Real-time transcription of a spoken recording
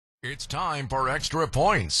It's time for Extra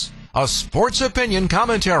Points, a sports opinion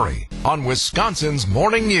commentary on Wisconsin's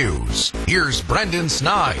morning news. Here's Brendan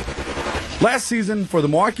Snide. Last season for the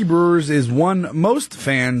Milwaukee Brewers is one most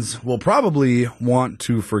fans will probably want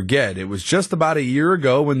to forget. It was just about a year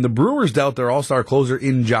ago when the Brewers dealt their all-star closer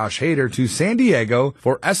in Josh Hader to San Diego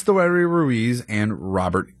for Esteury Ruiz and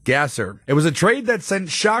Robert Gasser. It was a trade that sent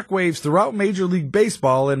shockwaves throughout Major League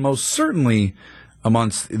Baseball and most certainly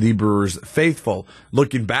amongst the Brewers faithful.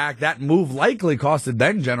 Looking back, that move likely costed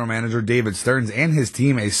then general manager David Stearns and his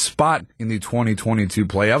team a spot in the 2022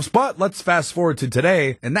 playoffs. But let's fast forward to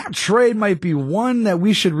today, and that trade might be one that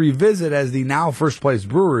we should revisit as the now first-place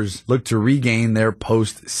Brewers look to regain their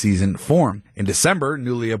postseason form. In December,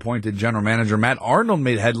 newly appointed general manager Matt Arnold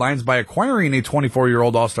made headlines by acquiring a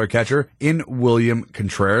 24-year-old all-star catcher in William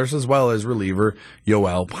Contreras, as well as reliever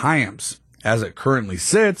Yoel Payamps. As it currently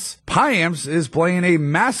sits, Payamps is playing a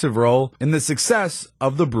massive role in the success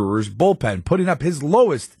of the Brewers' bullpen, putting up his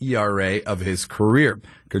lowest ERA of his career.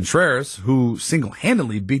 Contreras, who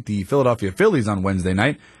single-handedly beat the Philadelphia Phillies on Wednesday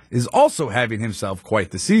night, is also having himself quite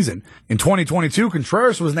the season. In 2022,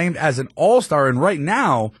 Contreras was named as an all-star, and right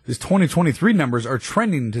now, his 2023 numbers are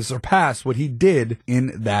trending to surpass what he did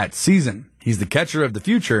in that season. He's the catcher of the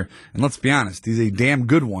future, and let's be honest, he's a damn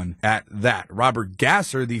good one at that. Robert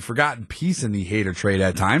Gasser, the forgotten piece in the Hader trade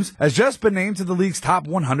at times, has just been named to the league's top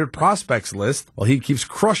 100 prospects list, while he keeps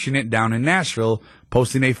crushing it down in Nashville,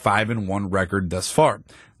 posting a 5-1 record thus far.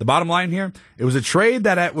 The bottom line here, it was a trade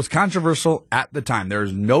that was controversial at the time. There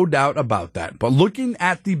is no doubt about that. But looking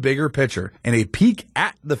at the bigger picture and a peek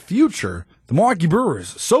at the future, the Milwaukee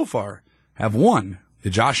Brewers, so far, have won the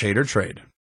Josh Hader trade.